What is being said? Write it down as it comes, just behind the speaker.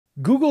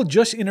Google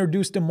just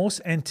introduced the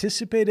most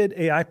anticipated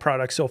AI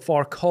product so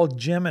far called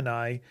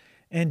Gemini,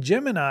 and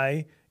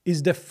Gemini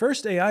is the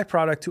first AI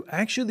product to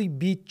actually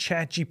beat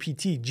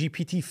ChatGPT,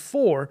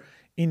 GPT-4,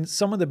 in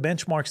some of the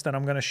benchmarks that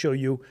I'm going to show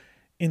you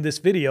in this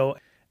video.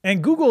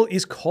 And Google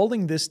is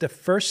calling this the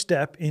first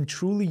step in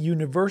truly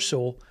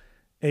universal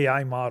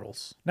AI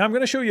models. Now I'm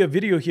going to show you a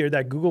video here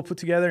that Google put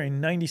together in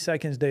 90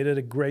 seconds. They did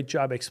a great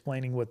job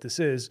explaining what this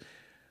is.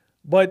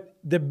 But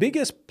the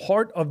biggest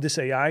part of this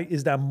AI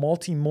is that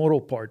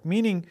multimodal part,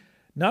 meaning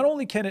not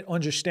only can it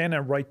understand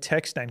and write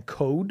text and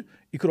code,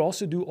 it could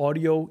also do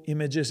audio,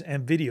 images,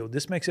 and video.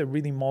 This makes it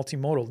really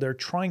multimodal. They're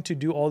trying to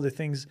do all the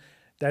things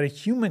that a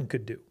human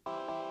could do.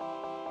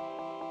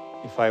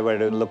 If I were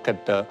to look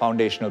at the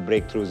foundational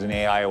breakthroughs in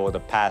AI over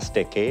the past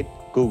decade,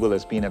 Google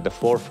has been at the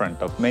forefront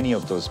of many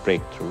of those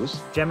breakthroughs.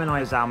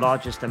 Gemini is our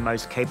largest and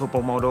most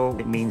capable model.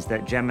 It means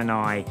that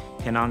Gemini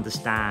can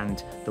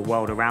understand the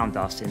world around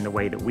us in the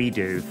way that we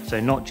do. So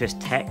not just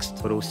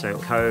text, but also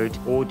code,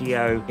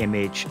 audio,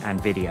 image,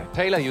 and video.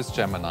 Taylor used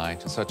Gemini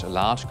to search a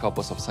large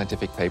corpus of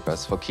scientific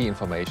papers for key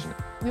information.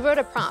 We wrote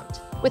a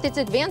prompt. With its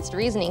advanced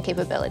reasoning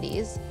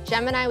capabilities,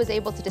 Gemini was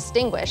able to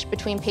distinguish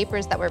between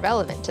papers that were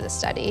relevant to the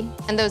study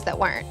and those that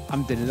weren't.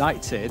 I'm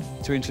delighted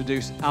to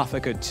introduce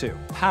AlphaCode 2,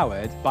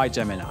 powered by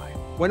Gemini.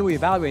 When we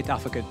evaluate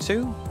AlphaCode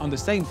 2 on the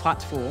same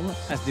platform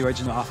as the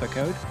original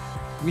AlphaCode,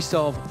 we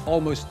solve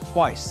almost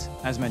twice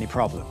as many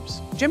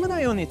problems.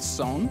 Gemini on its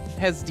own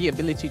has the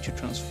ability to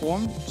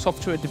transform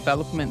software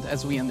development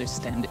as we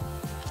understand it.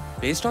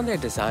 Based on their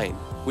design,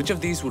 which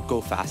of these would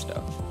go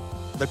faster?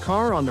 The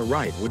car on the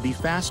right would be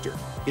faster.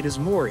 It is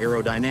more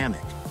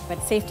aerodynamic.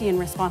 But safety and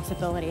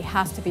responsibility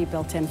has to be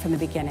built in from the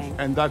beginning.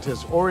 And that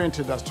has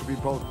oriented us to be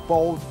both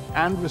bold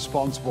and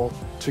responsible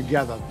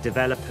together.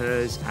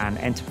 Developers and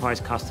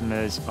enterprise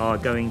customers are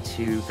going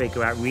to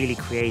figure out really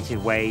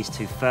creative ways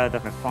to further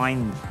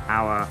refine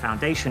our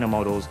foundational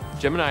models.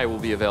 Gemini will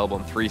be available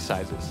in 3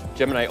 sizes.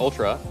 Gemini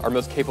Ultra, our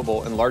most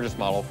capable and largest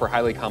model for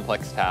highly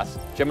complex tasks.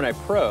 Gemini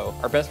Pro,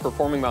 our best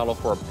performing model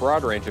for a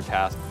broad range of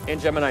tasks. And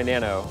Gemini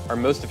Nano, our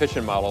most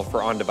efficient model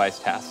for on-device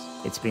tasks.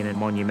 It's been a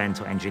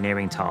monumental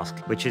engineering task,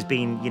 which has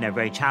been,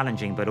 very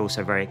challenging, but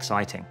also very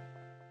exciting.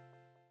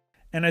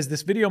 And as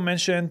this video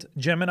mentioned,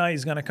 Gemini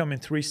is going to come in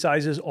 3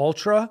 sizes: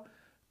 Ultra,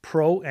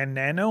 Pro, and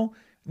Nano.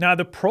 Now,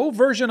 the Pro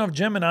version of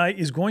Gemini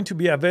is going to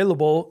be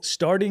available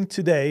starting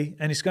today,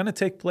 and it's going to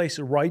take place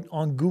right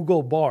on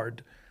Google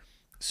Bard.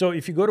 So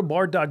if you go to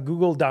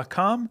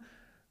bard.google.com,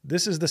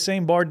 this is the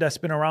same Bard that's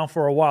been around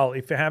for a while.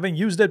 If you haven't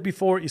used it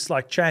before, it's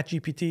like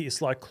ChatGPT,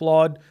 it's like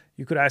Claude.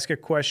 You could ask a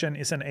question,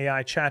 it's an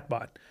AI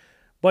chatbot.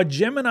 But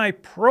Gemini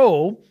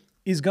Pro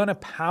is going to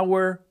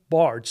power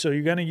Bard. So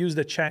you're going to use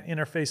the chat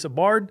interface of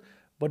Bard,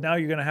 but now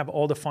you're going to have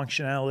all the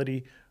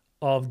functionality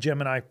of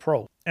Gemini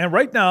Pro. And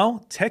right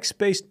now,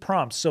 text-based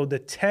prompts, so the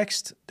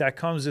text that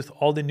comes with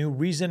all the new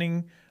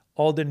reasoning,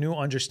 all the new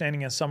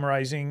understanding and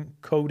summarizing,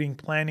 coding,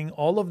 planning,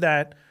 all of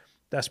that,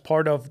 that's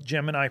part of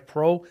Gemini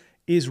Pro,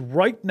 is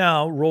right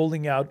now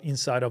rolling out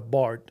inside of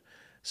Bard.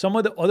 Some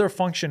of the other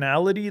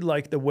functionality,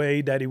 like the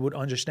way that it would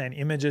understand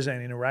images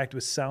and interact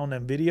with sound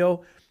and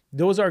video,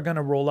 those are going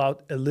to roll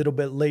out a little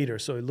bit later.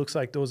 So it looks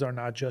like those are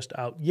not just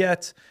out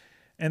yet.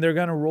 And they're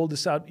going to roll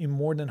this out in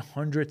more than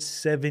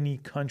 170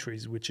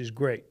 countries, which is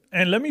great.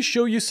 And let me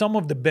show you some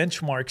of the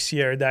benchmarks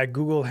here that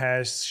Google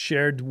has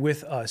shared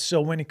with us.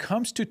 So when it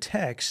comes to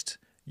text,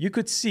 you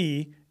could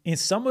see in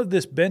some of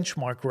this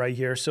benchmark right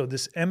here, so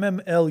this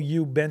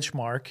MMLU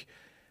benchmark,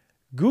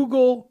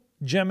 Google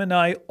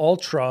Gemini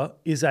Ultra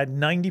is at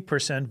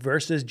 90%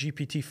 versus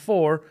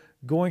GPT-4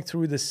 going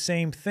through the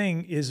same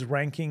thing is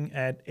ranking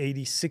at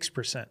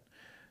 86%.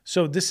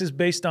 So this is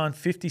based on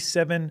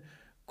 57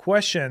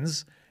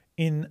 questions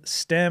in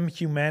STEM,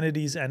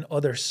 humanities, and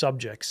other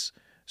subjects.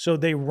 So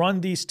they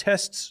run these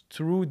tests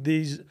through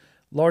these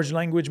large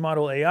language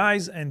model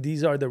AIs, and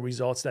these are the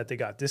results that they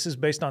got. This is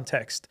based on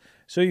text.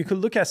 So you could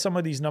look at some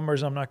of these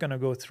numbers. I'm not going to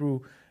go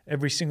through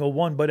every single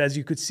one, but as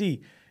you could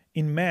see,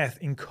 in math,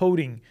 in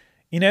coding,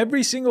 in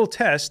every single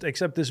test,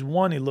 except this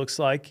one, it looks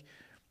like,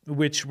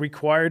 which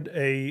required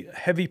a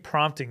heavy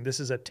prompting.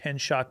 This is a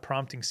 10-shot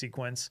prompting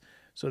sequence.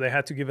 So they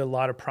had to give a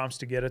lot of prompts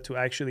to get it to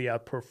actually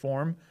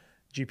outperform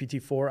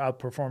GPT-4,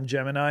 outperform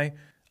Gemini.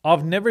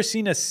 I've never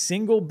seen a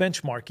single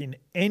benchmark in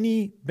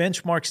any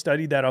benchmark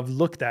study that I've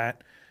looked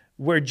at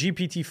where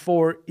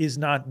GPT-4 is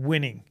not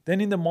winning.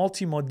 Then in the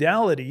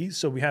multimodality,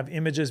 so we have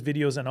images,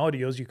 videos, and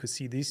audios. You could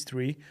see these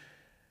 3.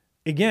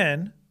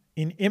 Again,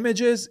 in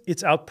images,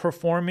 it's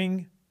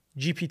outperforming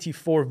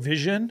GPT-4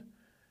 Vision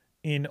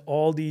in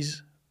all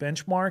these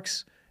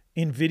benchmarks.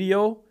 In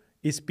video,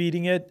 it's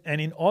beating it.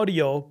 And in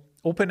audio,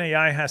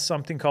 OpenAI has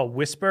something called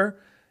Whisper,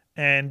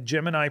 and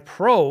Gemini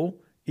Pro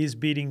is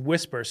beating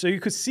Whisper. So you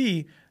could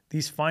see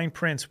these fine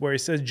prints where it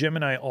says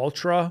Gemini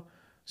Ultra.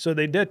 So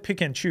they did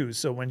pick and choose.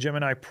 So when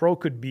Gemini Pro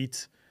could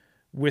beat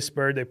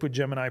Whisper, they put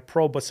Gemini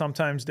Pro, but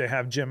sometimes they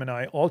have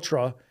Gemini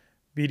Ultra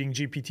beating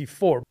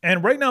GPT-4.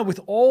 And right now,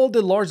 with all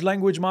the large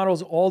language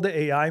models, all the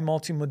AI,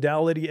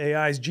 multimodality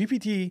AIs,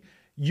 GPT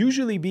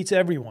usually beats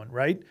everyone,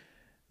 right?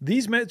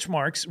 these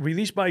benchmarks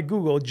released by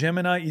Google,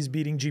 Gemini is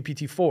beating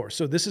GPT-4.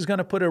 So this is going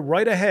to put it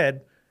right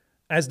ahead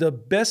as the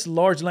best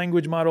large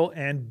language model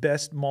and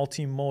best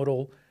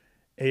multimodal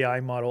AI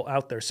model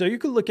out there. So you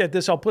could look at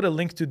this. I'll put a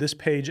link to this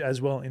page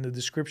as well in the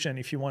description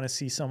if you want to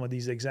see some of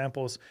these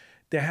examples.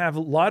 They have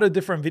a lot of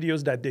different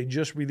videos that they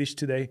just released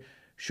today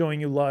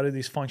showing you a lot of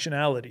these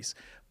functionalities.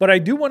 But I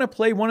do want to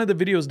play one of the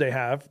videos they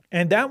have,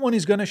 and that one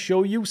is going to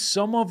show you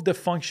some of the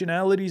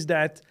functionalities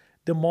that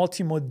the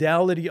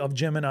multimodality of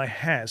Gemini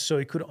has. So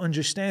it could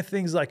understand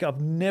things like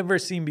I've never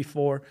seen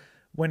before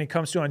when it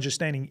comes to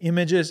understanding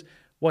images,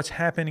 what's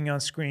happening on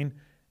screen,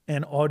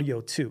 and audio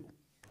too.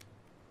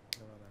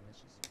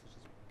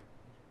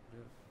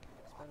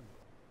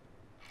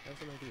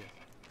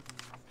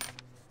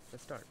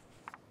 Let's start.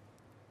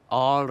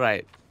 All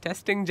right,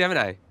 testing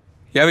Gemini.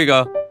 Here we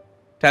go.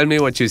 Tell me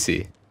what you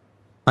see.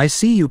 I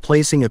see you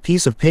placing a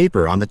piece of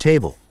paper on the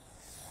table.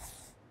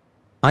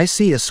 I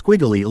see a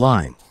squiggly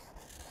line.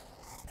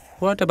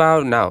 What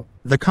about now?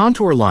 The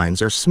contour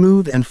lines are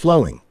smooth and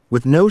flowing,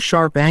 with no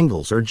sharp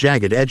angles or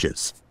jagged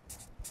edges.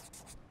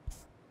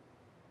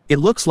 It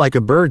looks like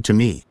a bird to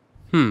me.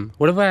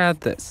 What if I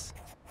add this?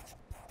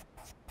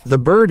 The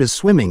bird is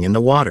swimming in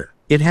the water.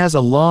 It has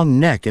a long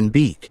neck and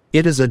beak.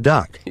 It is a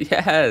duck.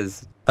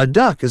 Yes. A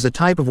duck is a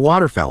type of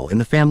waterfowl in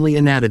the family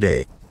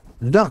Anatidae.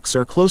 Ducks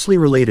are closely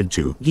related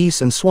to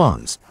geese and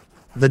swans.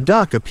 The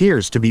duck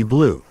appears to be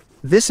blue.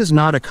 This is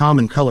not a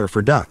common color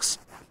for ducks.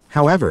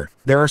 However,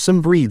 there are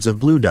some breeds of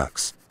blue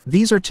ducks.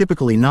 These are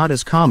typically not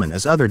as common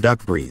as other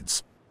duck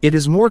breeds. It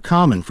is more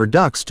common for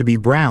ducks to be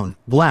brown,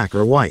 black,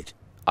 or white.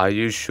 Are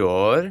you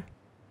sure?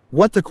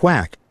 What the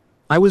quack?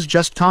 I was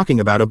just talking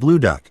about a blue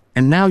duck,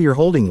 and now you're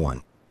holding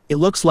one. It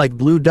looks like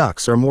blue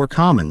ducks are more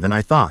common than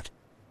I thought.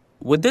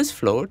 Would this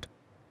float?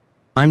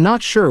 I'm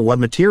not sure what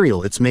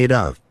material it's made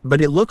of,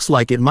 but it looks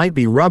like it might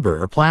be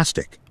rubber or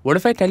plastic. What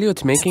if I tell you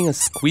it's making a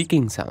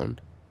squeaking sound?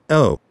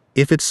 Oh,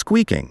 if it's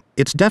squeaking,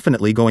 it's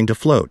definitely going to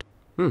float.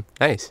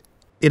 Nice.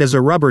 It is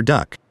a rubber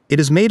duck. It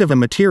is made of a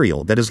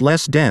material that is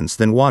less dense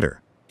than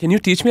water. Can you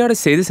teach me how to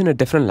say this in a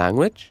different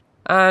language?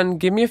 And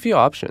give me a few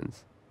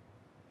options.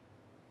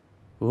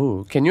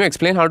 Ooh, can you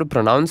explain how to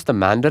pronounce the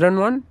Mandarin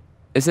one?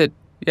 Is it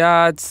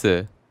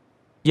Yazi?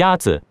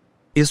 Yazi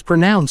is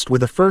pronounced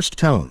with a first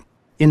tone.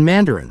 In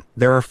Mandarin,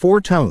 there are 4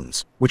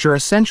 tones, which are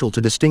essential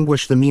to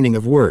distinguish the meaning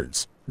of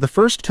words. The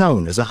first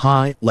tone is a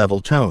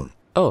high-level tone.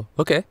 Oh,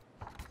 okay.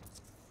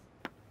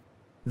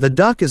 The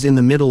duck is in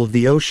the middle of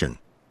the ocean.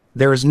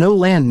 There is no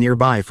land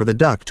nearby for the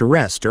duck to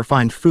rest or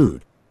find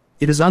food.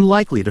 It is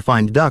unlikely to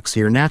find ducks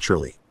here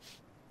naturally.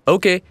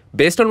 Okay,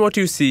 based on what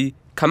you see,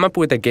 come up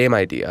with a game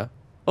idea.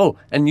 Oh,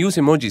 and use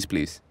emojis,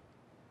 please.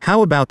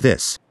 How about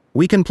this?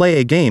 We can play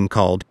a game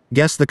called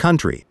Guess the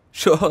Country.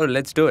 Sure,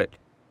 let's do it.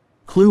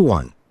 Clue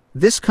 1.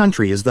 This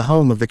country is the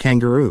home of the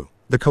kangaroo,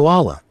 the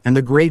koala, and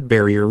the Great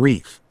Barrier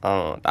Reef.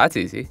 Oh, that's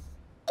easy.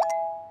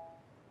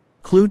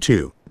 Clue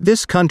 2.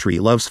 This country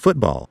loves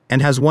football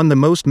and has won the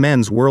most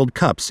men's World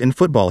Cups in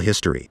football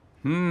history.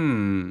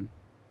 You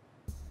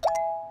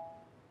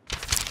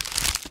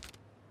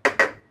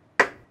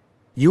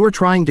are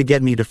trying to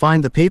get me to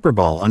find the paper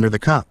ball under the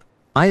cup.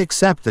 I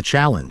accept the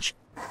challenge.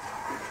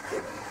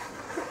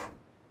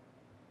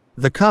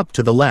 The cup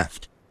to the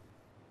left.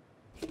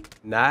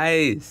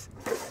 Nice.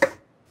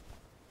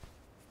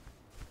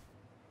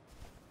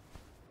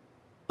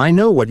 I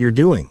know what you're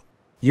doing.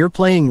 You're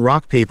playing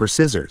rock, paper,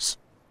 scissors.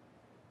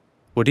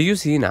 What do you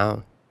see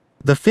now?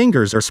 The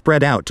fingers are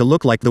spread out to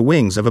look like the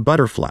wings of a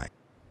butterfly.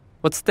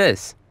 What's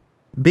this?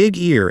 Big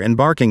ear and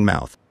barking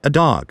mouth. A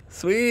dog.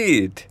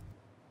 Sweet.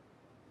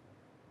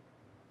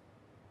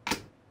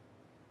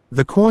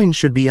 The coin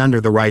should be under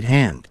the right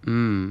hand.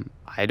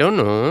 I don't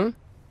know.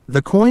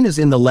 The coin is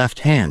in the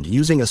left hand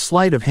using a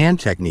sleight of hand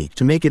technique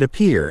to make it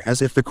appear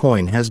as if the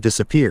coin has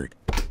disappeared.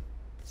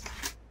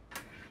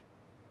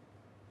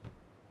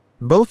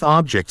 Both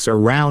objects are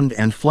round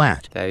and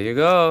flat. There you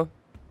go.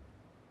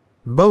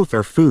 Both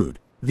are food.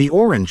 The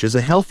orange is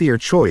a healthier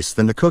choice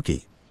than the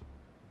cookie.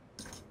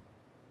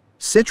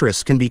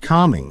 Citrus can be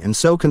calming, and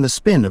so can the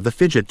spin of the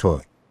fidget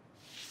toy.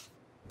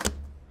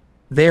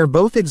 They are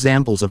both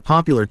examples of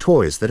popular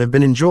toys that have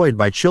been enjoyed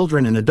by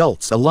children and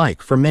adults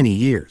alike for many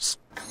years.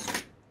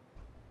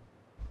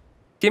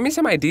 Give me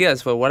some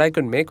ideas for what I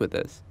could make with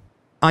this.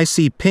 I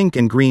see pink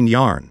and green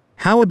yarn.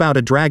 How about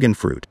a dragon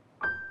fruit?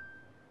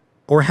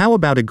 Or how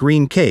about a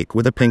green cake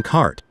with a pink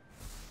heart?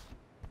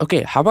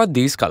 Okay, how about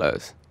these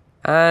colors?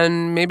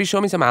 And maybe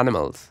show me some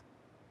animals.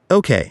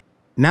 Okay,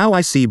 now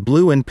I see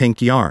blue and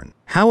pink yarn.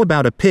 How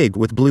about a pig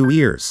with blue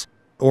ears?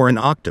 Or an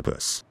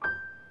octopus?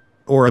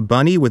 Or a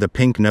bunny with a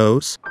pink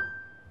nose?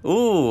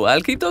 Ooh,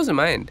 I'll keep those in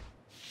mind.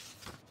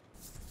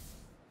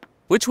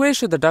 Which way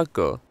should the duck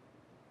go?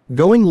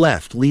 Going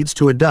left leads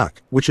to a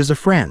duck, which is a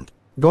friend.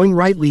 Going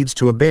right leads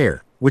to a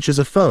bear, which is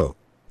a foe.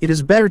 It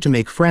is better to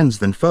make friends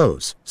than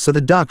foes, so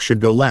the duck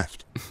should go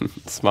left.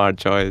 Smart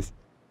choice.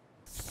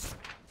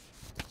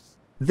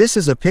 This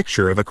is a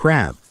picture of a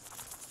crab.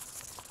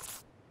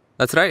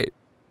 That's right.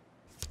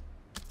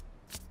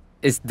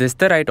 Is this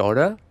the right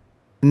order?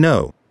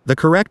 No, The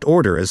correct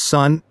order is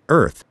Sun,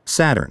 Earth,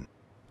 Saturn.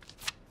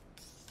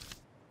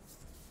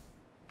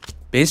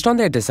 Based on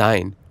their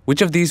design,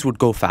 which of these would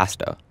go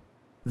faster?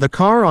 The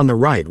car on the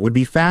right would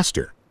be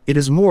faster. It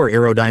is more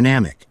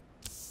aerodynamic.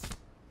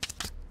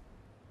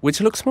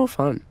 Which looks more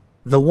fun?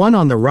 The one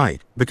on the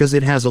right, because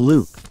it has a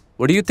loop.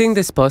 What do you think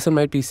this person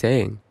might be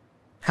saying?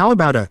 How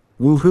about a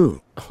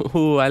woohoo?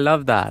 Ooh, I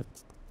love that.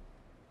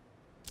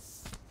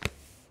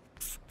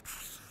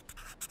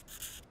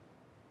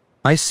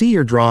 I see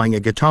you're drawing a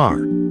guitar.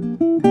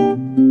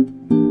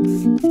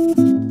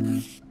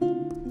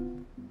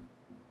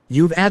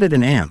 You've added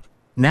an amp.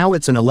 Now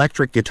it's an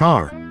electric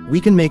guitar.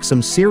 We can make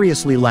some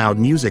seriously loud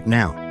music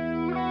now.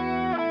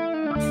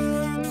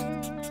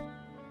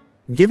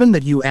 Given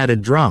that you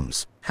added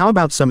drums, how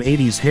about some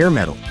 80s hair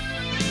metal?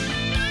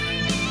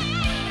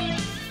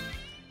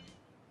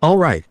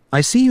 Alright, I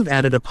see you've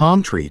added a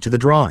palm tree to the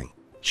drawing.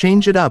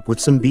 Change it up with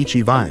some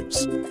beachy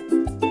vibes.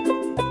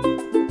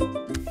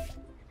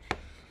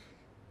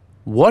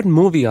 What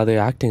movie are they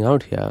acting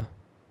out here?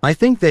 I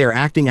think they are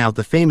acting out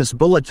the famous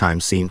bullet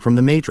time scene from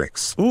The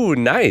Matrix. Ooh,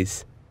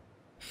 nice.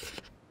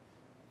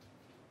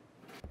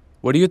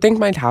 What do you think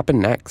might happen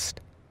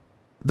next?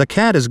 The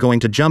cat is going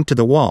to jump to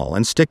the wall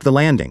and stick the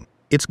landing.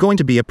 It's going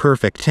to be a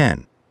perfect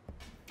 10.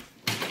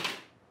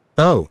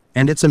 Oh,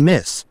 and it's a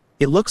miss.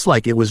 It looks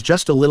like it was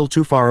just a little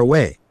too far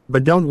away,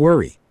 but don't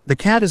worry. The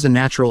cat is a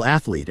natural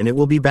athlete and it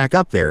will be back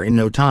up there in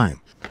no time.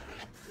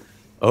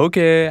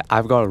 Okay,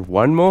 I've got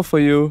one more for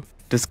you.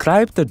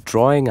 Describe the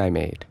drawing I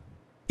made.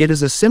 It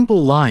is a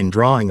simple line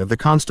drawing of the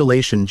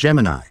constellation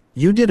Gemini.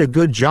 You did a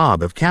good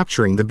job of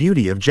capturing the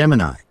beauty of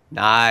Gemini.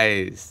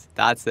 Nice.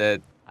 That's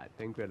it. I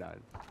think we're done.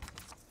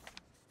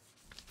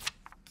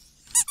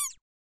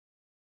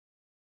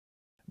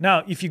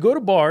 Now, if you go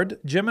to Bard,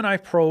 Gemini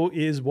Pro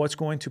is what's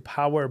going to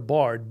power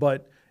Bard,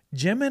 but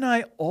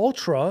Gemini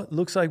Ultra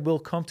looks like will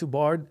come to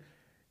Bard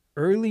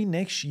early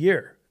next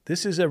year.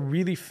 This is a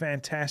really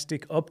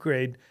fantastic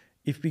upgrade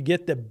if we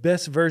get the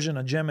best version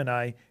of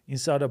Gemini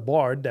inside of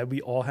Bard that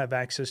we all have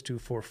access to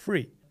for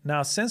free.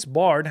 Now, since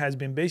Bard has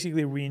been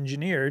basically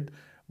re-engineered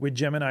with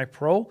Gemini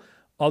Pro,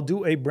 I'll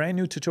do a brand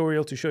new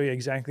tutorial to show you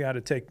exactly how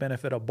to take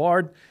benefit of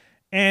Bard.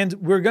 And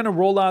we're going to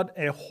roll out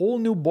a whole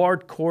new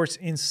Bard course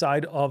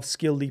inside of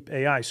Skill Leap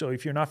AI. So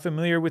if you're not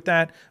familiar with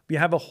that, we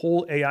have a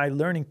whole AI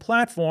learning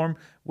platform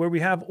where we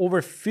have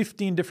over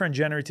 15 different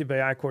generative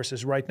AI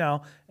courses right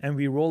now. And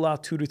we roll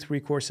out 2 to 3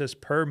 courses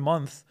per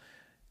month.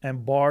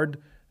 And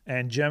Bard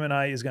and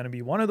Gemini is going to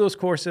be one of those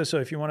courses. So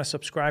if you want to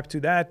subscribe to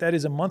that, that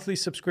is a monthly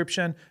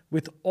subscription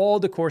with all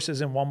the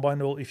courses in one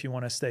bundle if you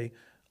want to stay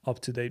up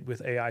to date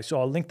with AI. So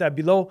I'll link that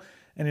below.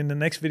 And in the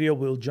next video,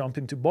 we'll jump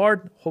into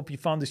Bard. Hope you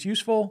found this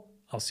useful.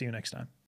 I'll see you next time.